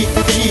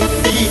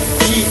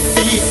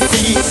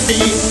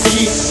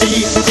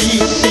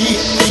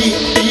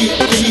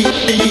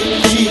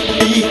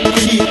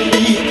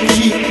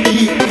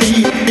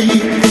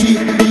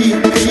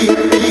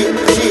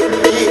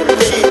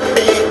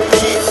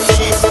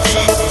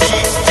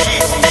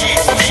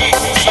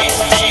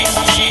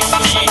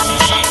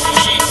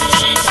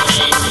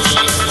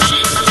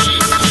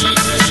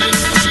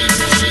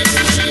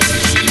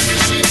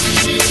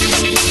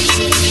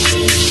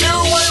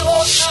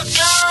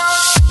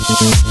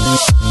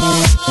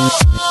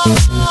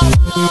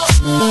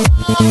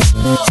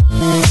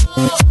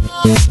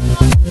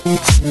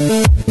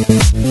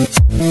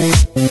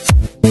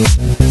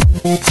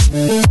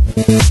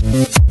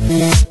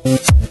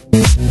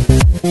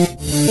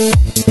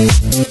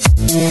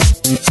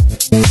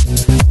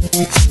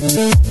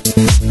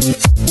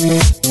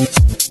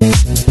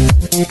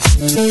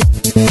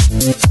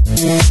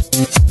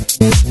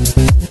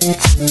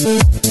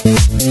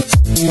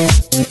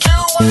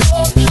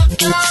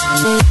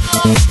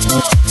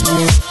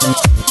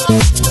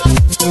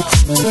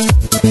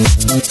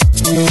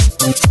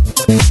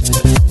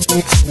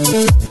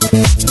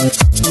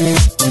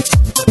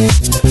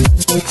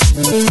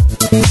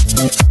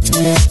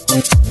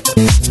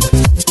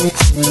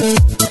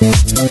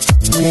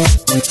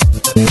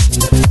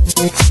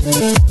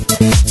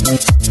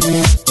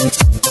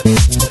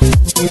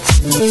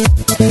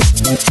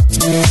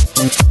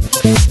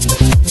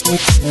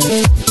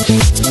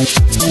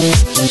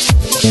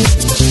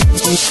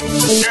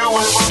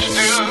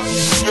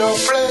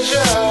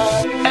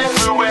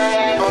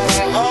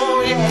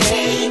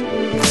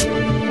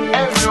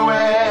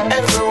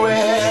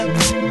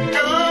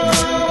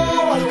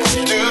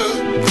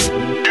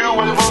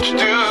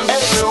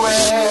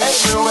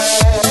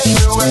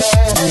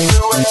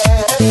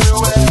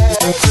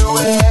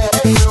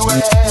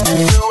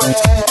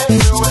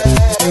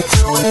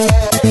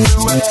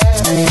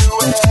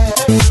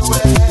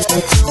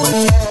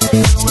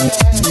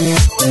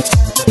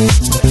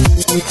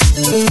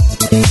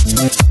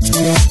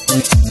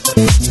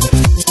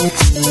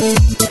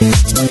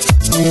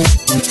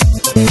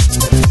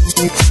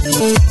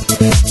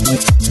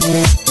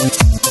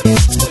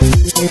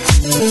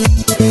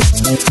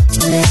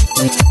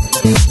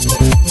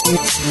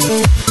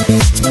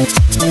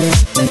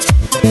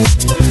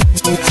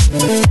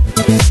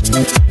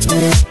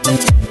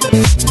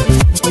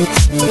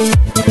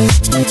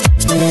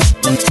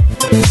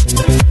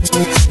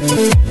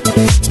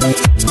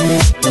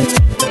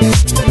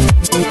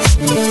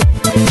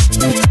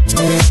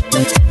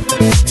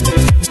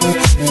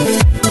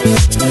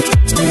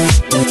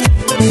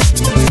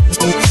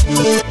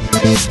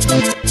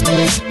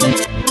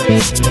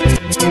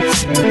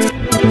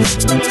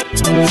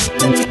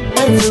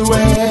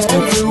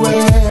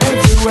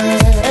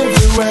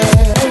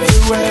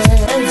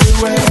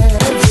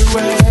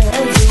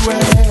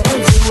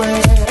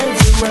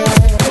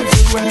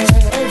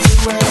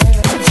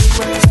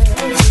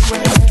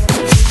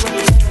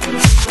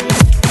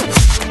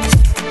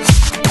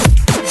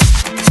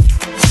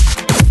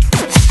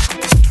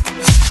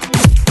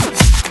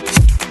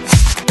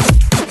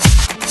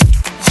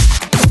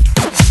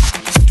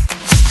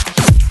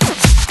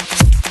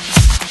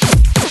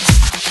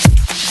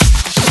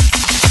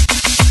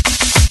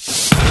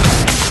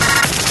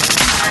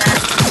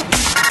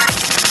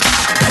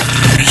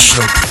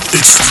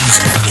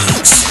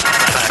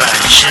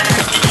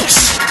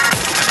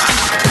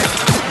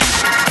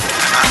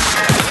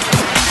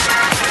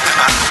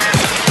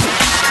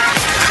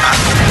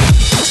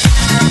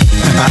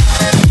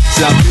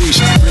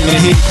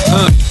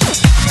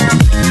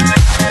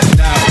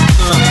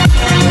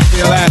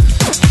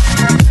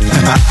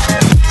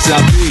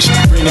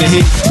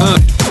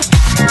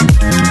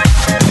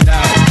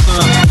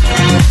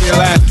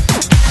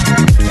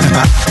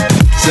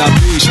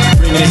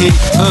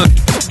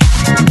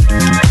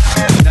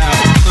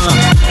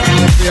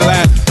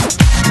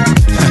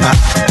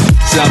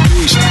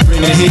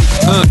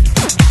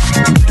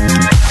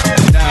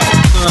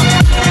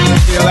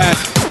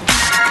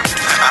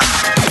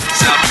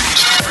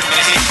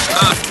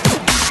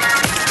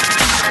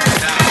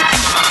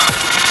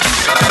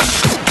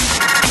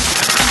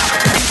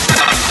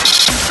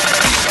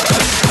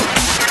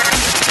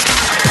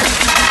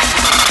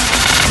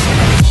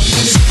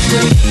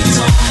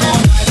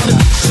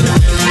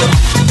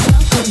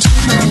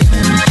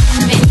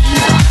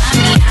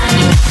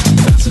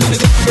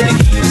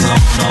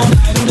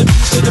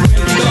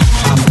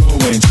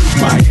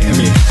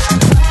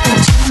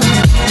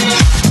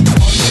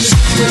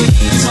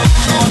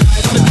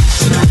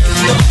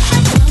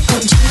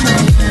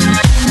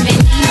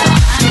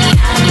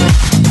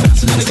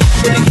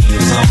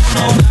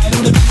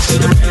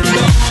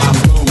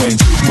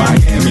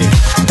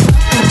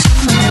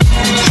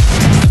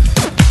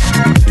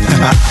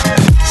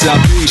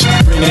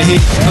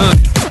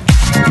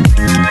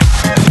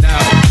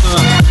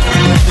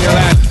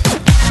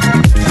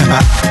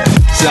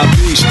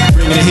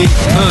 Bringing the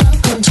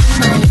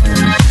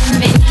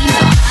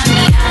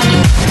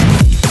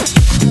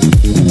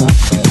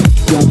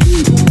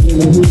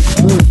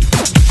heat.